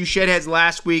promised you Shedheads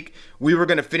last week we were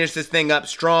going to finish this thing up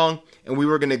strong, and we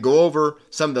were going to go over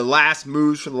some of the last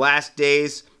moves for the last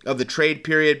days of the trade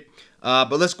period.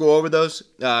 But let's go over those.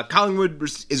 Collingwood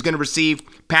is going to receive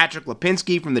Patrick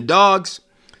Lipinski from the Dogs.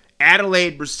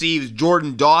 Adelaide receives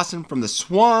Jordan Dawson from the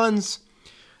Swans.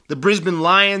 The Brisbane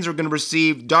Lions are going to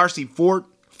receive Darcy Fort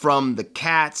from the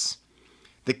Cats.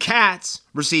 The Cats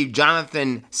receive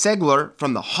Jonathan Segler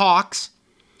from the Hawks.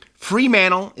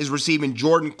 Fremantle is receiving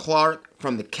Jordan Clark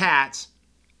from the Cats.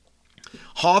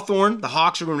 Hawthorn, the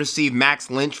Hawks are going to receive Max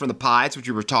Lynch from the Pies, which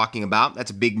we were talking about.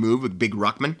 That's a big move with Big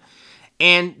Ruckman.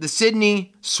 And the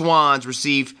Sydney Swans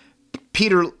receive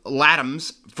Peter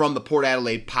Lattams from the Port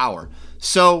Adelaide Power.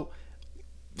 So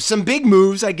some big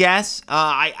moves, I guess.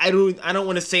 I don't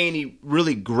want to say any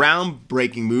really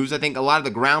groundbreaking moves. I think a lot of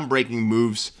the groundbreaking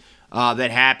moves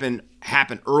that happened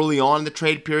early on in the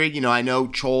trade period. You know, I know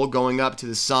Chol going up to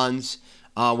the Suns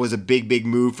was a big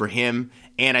move for him,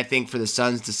 and I think for the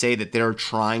Suns to say that they're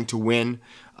trying to win.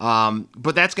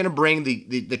 But that's going to bring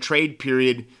the trade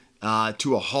period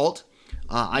to a halt.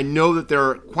 I know that there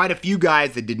are quite a few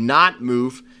guys that did not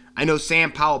move. I know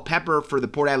Sam Powell-Pepper for the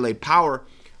Port Adelaide Power.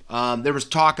 There was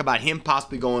talk about him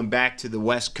possibly going back to the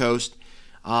West Coast.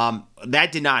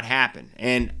 That did not happen.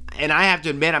 And I have to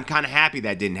admit, I'm kind of happy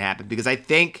that didn't happen because I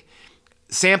think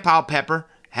Sam Powell-Pepper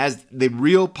has the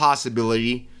real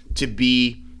possibility to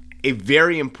be a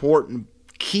very important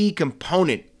key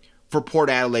component for Port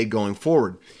Adelaide going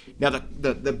forward. Now,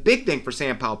 the big thing for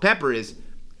Sam Powell-Pepper is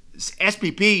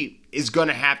SPP is going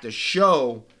to have to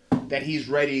show that he's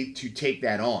ready to take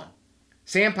that on.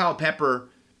 Sam Powell-Pepper,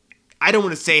 I don't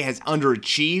want to say has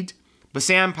underachieved, but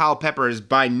Sam Powell-Pepper has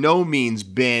by no means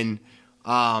been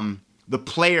the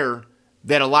player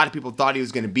that a lot of people thought he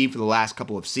was going to be for the last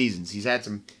couple of seasons. He's had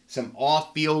some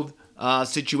off-field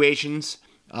situations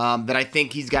that I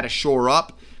think he's got to shore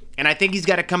up, and I think he's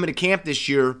got to come into camp this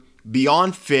year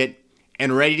beyond fit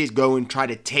and ready to go and try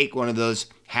to take one of those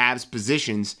halves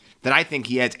positions that I think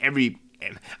he has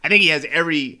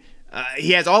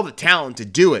he has all the talent to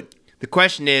do it. The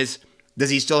question is, does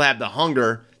he still have the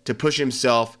hunger to push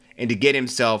himself and to get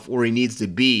himself where he needs to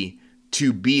be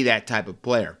that type of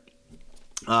player?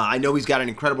 I know he's got an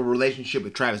incredible relationship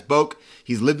with Travis Boak.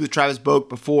 He's lived with Travis Boak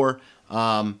before,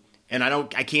 and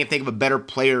I can't think of a better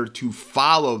player to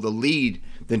follow the lead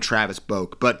than Travis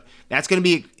Boak. But it's going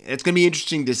to be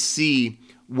interesting to see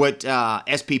what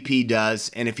SPP does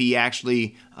and if he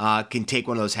actually can take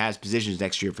one of those Habs positions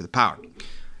next year for the Power.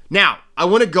 Now, I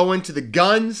want to go into the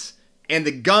guns, and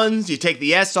the guns, you take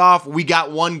the S off. We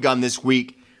got one gun this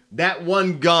week. That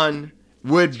one gun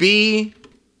would be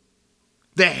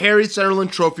the Harry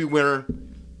Sutherland Trophy winner,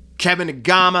 Kevin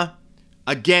Nagama,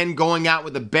 again going out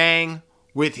with a bang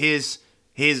with his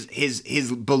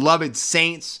beloved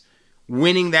Saints,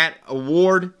 winning that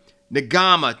award.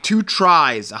 Nagama, 2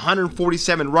 tries,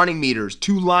 147 running meters,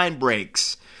 2 line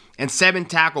breaks, and 7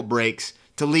 tackle breaks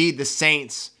to lead the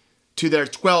Saints to their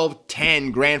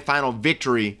 12-10 grand final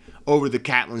victory over the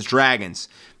Catalans Dragons.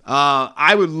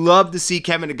 I would love to see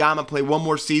Kevin Nagama play one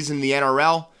more season in the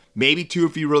NRL, maybe 2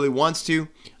 if he really wants to.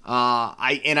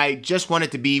 I just want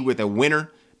it to be with a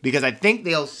winner, because I think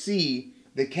they'll see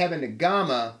that Kevin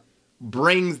Nagama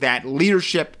brings that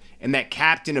leadership and that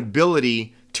captain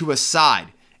ability to a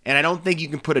side. And I don't think you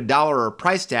can put a dollar or a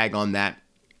price tag on that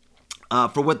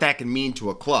for what that can mean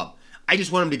to a club. I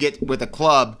just want him to get with a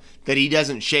club that he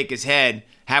doesn't shake his head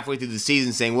halfway through the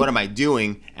season saying, what am I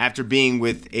doing, after being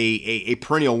with a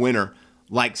perennial winner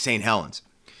like St. Helens.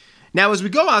 Now, as we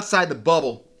go outside the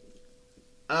bubble,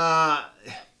 I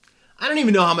don't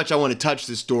even know how much I want to touch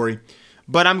this story,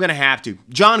 but I'm going to have to.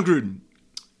 John Gruden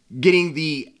getting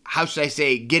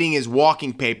getting his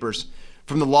walking papers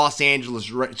from the Los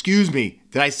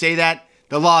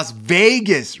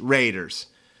Vegas Raiders.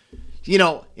 You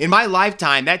know, in my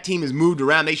lifetime, that team has moved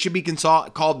around. They should be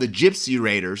called the Gypsy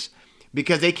Raiders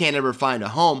because they can't ever find a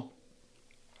home.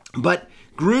 But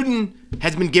Gruden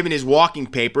has been given his walking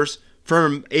papers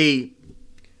from a,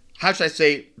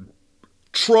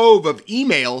 trove of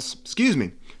emails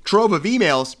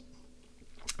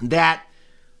that,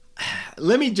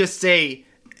 let me just say,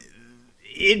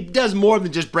 it does more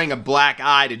than just bring a black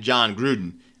eye to John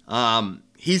Gruden.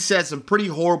 He said some pretty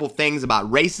horrible things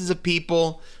about races of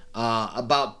people,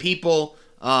 about people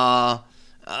of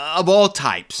all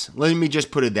types. Let me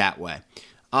just put it that way.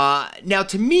 Now,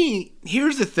 to me,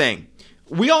 here's the thing.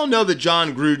 We all know that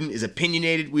John Gruden is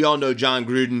opinionated. We all know John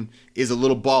Gruden is a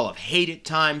little ball of hate at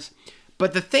times.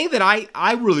 But the thing that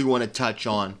I really want to touch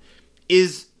on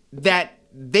is that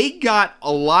they got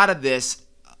a lot of this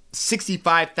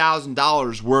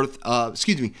 $65,000 worth of,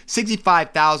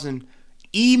 65,000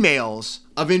 emails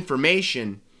of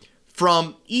information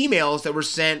from emails that were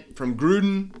sent from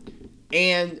Gruden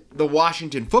and the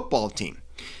Washington football team.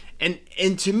 And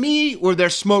to me, where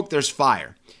there's smoke, there's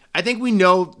fire. I think we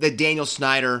know that Daniel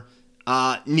Snyder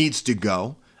needs to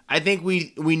go. I think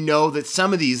we know that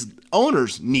some of these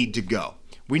owners need to go.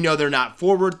 We know they're not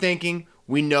forward thinking.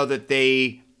 We know that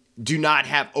they do not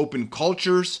have open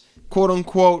cultures, quote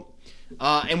unquote.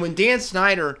 And when Dan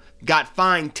Snyder got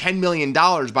fined $10 million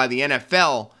by the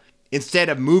NFL, instead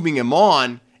of moving him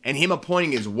on and him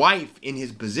appointing his wife in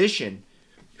his position,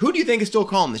 who do you think is still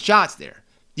calling the shots there?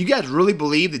 You guys really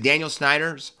believe that Daniel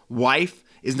Snyder's wife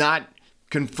is not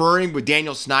conferring with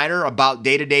Daniel Snyder about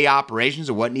day-to-day operations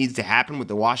of what needs to happen with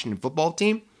the Washington football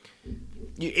team?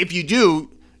 If you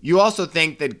do, you also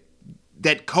think that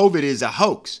COVID is a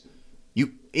hoax.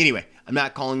 Anyway, I'm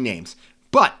not calling names.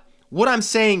 But what I'm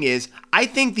saying is, I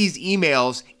think these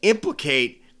emails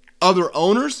implicate other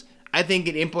owners. I think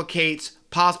it implicates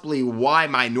possibly why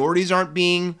minorities aren't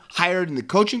being hired in the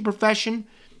coaching profession.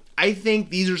 I think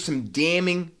these are some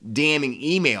damning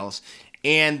emails.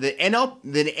 And the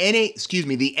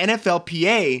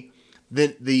NFLPA,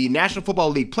 the National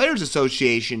Football League Players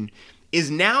Association, is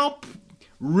now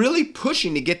really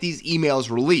pushing to get these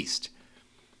emails released.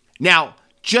 Now,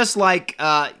 just like,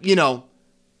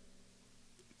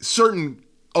 certain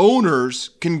owners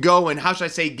can go and,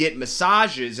 get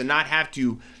massages and not have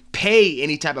to pay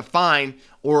any type of fine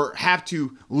or have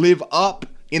to live up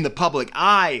in the public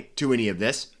eye to any of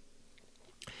this,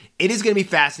 it is going to be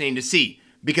fascinating to see,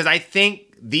 because I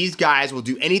think these guys will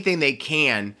do anything they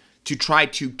can to try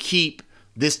to keep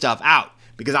this stuff out.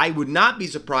 Because I would not be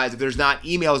surprised if there's not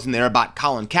emails in there about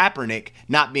Colin Kaepernick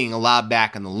not being allowed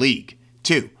back in the league,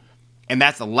 too. And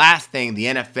that's the last thing the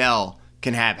NFL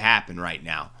can have happen right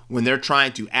now, when they're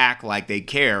trying to act like they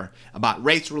care about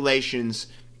race relations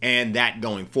and that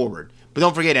going forward. But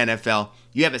don't forget, NFL,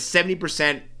 you have a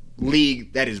 70%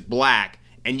 league that is black,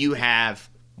 and you have,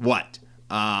 what?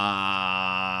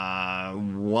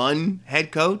 One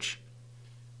head coach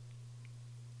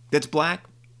that's black?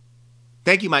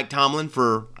 Thank you, Mike Tomlin,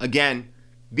 for, again,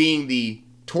 being the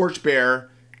torchbearer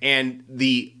and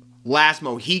the last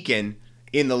Mohican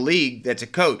in the league that's a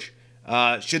coach.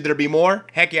 Should there be more?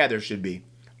 Heck yeah, there should be.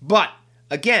 But,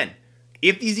 again,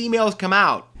 if these emails come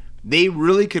out, they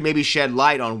really could maybe shed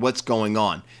light on what's going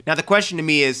on. Now, the question to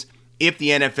me is, if the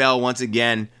NFL, once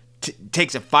again,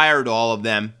 takes a fire to all of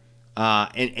them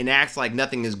and acts like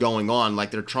nothing is going on,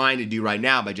 like they're trying to do right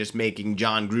now by just making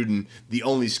John Gruden the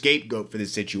only scapegoat for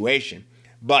this situation.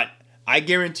 But I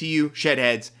guarantee you,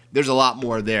 Shedheads, there's a lot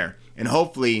more there. And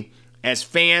hopefully, as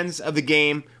fans of the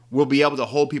game, we'll be able to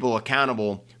hold people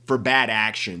accountable for bad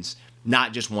actions,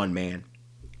 not just one man.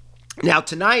 Now,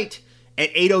 tonight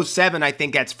at 8:07, I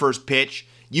think that's first pitch,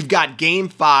 you've got Game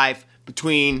 5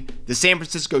 between the San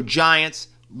Francisco Giants,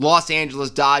 Los Angeles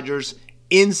Dodgers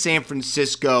in San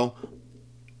Francisco.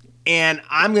 And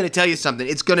I'm going to tell you something.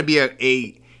 It's going to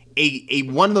be a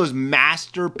one of those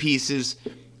masterpieces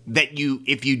that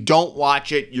if you don't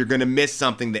watch it, you're going to miss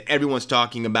something that everyone's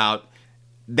talking about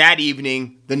that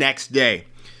evening, the next day.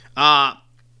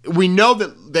 We know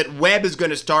that Webb is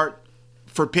going to start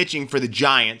for pitching for the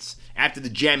Giants after the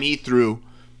gem he threw.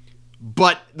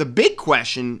 But the big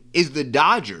question is the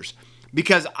Dodgers.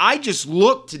 Because I just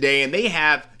looked today and they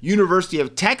have University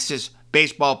of Texas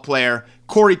baseball player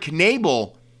Corey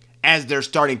Knebel as their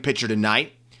starting pitcher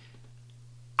tonight.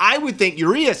 I would think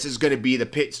Urias is going to be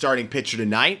the starting pitcher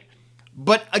tonight.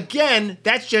 But again,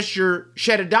 that's just your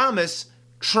Shedadamas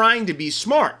trying to be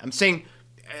smart. I'm saying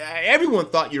everyone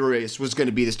thought Urias was going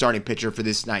to be the starting pitcher for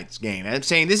this night's game. And I'm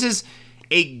saying this is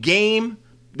a game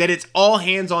that it's all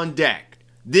hands on deck.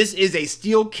 This is a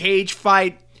steel cage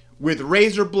fight with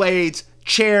razor blades,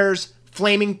 chairs,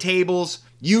 flaming tables,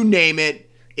 you name it.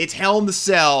 It's hell in the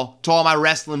cell to all my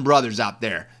wrestling brothers out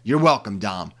there. You're welcome,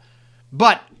 Dom.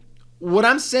 But what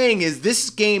I'm saying is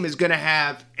this game is going to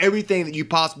have everything that you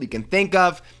possibly can think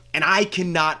of, and I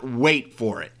cannot wait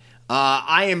for it.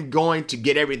 I am going to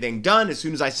get everything done as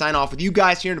soon as I sign off with you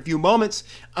guys here in a few moments.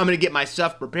 I'm going to get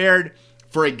myself prepared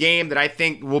for a game that I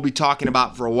think we'll be talking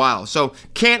about for a while. So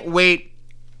can't wait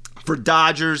for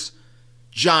Dodgers,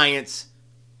 Giants,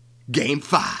 Game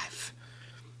 5.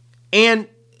 And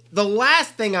the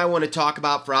last thing I want to talk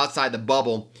about for Outside the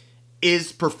Bubble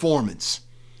is performance.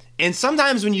 And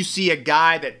sometimes when you see a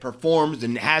guy that performs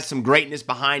and has some greatness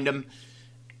behind him,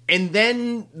 and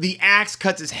then the axe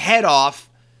cuts his head off,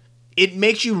 it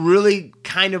makes you really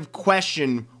kind of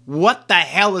question what the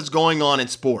hell is going on in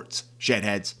sports,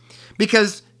 Shedheads.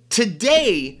 Because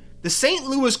today, the St.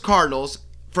 Louis Cardinals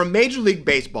from Major League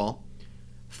Baseball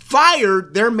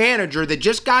fired their manager that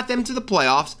just got them to the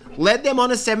playoffs, led them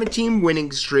on a 17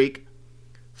 winning streak,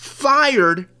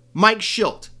 fired Mike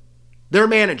Shildt, their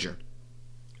manager.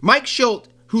 Mike Shildt,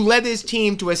 who led his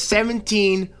team to a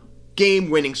 17-game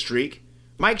winning streak.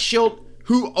 Mike Shildt,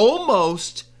 who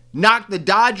almost knocked the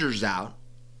Dodgers out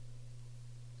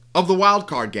of the wild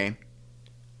card game.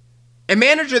 A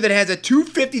manager that has a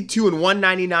 252 and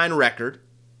 199 record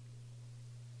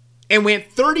and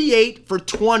went 38 for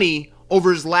 20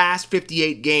 over his last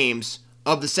 58 games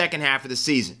of the second half of the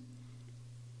season.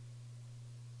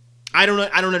 I don't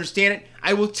understand it.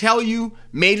 I will tell you,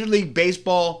 Major League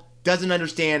Baseball doesn't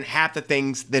understand half the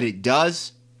things that it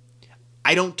does.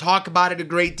 I don't talk about it a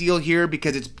great deal here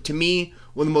because it's, to me,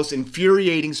 one of the most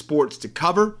infuriating sports to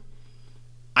cover.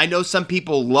 I know some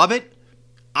people love it.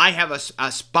 I have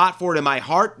a spot for it in my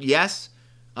heart, yes.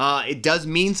 It does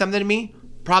mean something to me.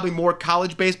 Probably more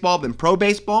college baseball than pro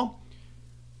baseball.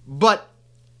 But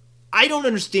I don't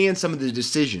understand some of the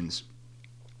decisions.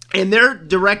 And their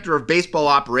director of baseball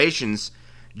operations,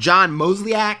 John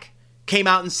Mozeliak, came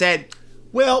out and said,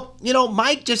 well,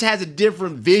 Mike just has a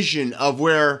different vision of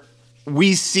where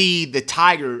we see the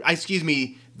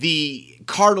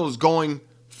Cardinals going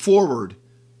forward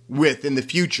with in the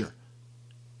future.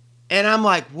 And I'm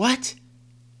like, what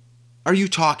are you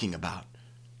talking about?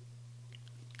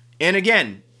 And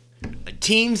again,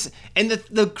 teams, and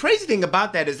the crazy thing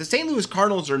about that is the St. Louis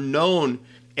Cardinals are known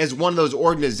as one of those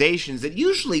organizations that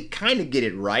usually kind of get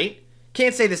it right.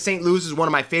 Can't say that St. Louis is one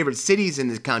of my favorite cities in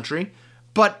the country,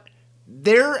 but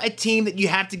they're a team that you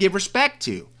have to give respect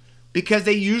to because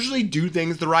they usually do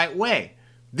things the right way.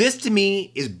 This, to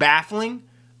me, is baffling.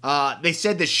 They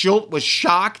said that Shildt was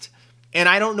shocked, and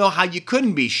I don't know how you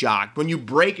couldn't be shocked when you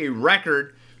break a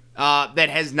record that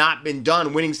has not been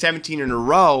done, winning 17 in a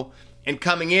row, and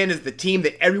coming in as the team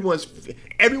that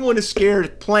everyone is scared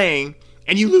of playing,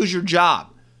 and you lose your job.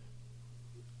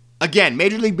 Again,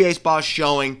 Major League Baseball is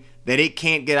showing that it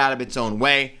can't get out of its own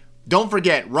way. Don't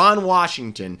forget, Ron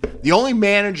Washington, the only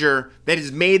manager that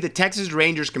has made the Texas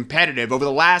Rangers competitive over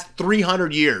the last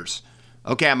 300 years.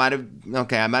 Maybe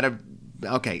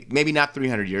not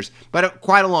 300 years, but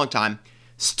quite a long time,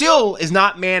 still is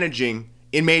not managing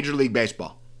in Major League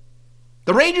Baseball.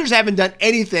 The Rangers haven't done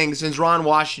anything since Ron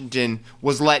Washington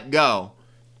was let go.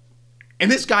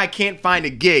 And this guy can't find a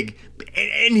gig.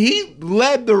 And he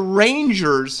led the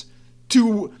Rangers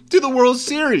to the World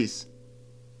Series.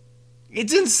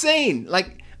 It's insane.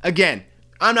 Like, again,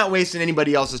 I'm not wasting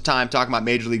anybody else's time talking about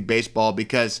Major League Baseball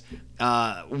because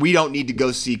we don't need to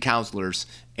go see counselors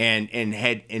and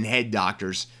head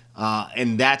doctors.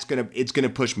 And it's gonna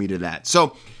push me to that.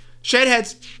 So,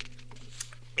 Shedheads,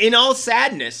 in all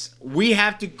sadness, we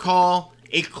have to call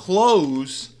a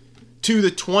close to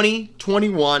the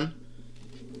 2021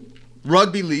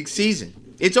 Rugby League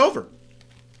season. It's over.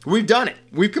 We've done it.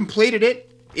 We've completed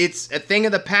it. It's a thing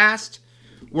of the past.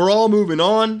 We're all moving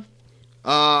on.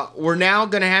 We're now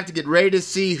going to have to get ready to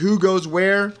see who goes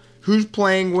where, who's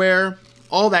playing where,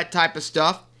 all that type of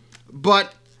stuff.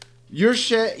 But your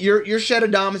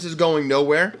Shedadamas is going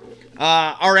nowhere.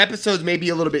 Our episodes may be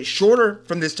a little bit shorter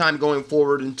from this time going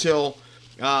forward until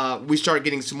we start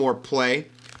getting some more play.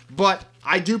 But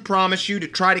I do promise you to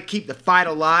try to keep the fight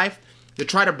alive, to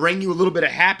try to bring you a little bit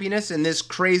of happiness in this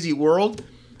crazy world.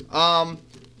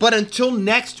 But until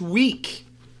next week,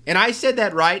 and I said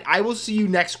that right, I will see you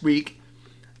next week.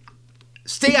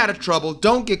 Stay out of trouble.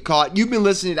 Don't get caught. You've been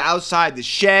listening to Outside the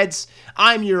Sheds.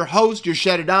 I'm your host, your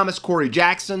Shedadamas, Corey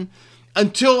Jackson.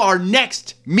 Until our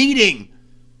next meeting,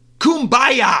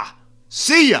 Kumbaya.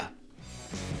 See ya.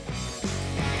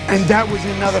 And that was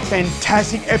another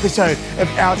fantastic episode of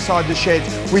Outside the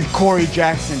Sheds with Corey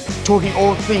Jackson, talking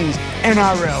all things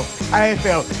NRL,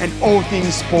 AFL, and all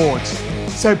things sports.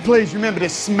 So please remember to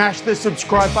smash the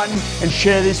subscribe button and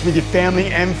share this with your family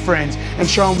and friends and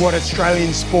show them what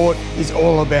Australian sport is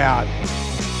all about.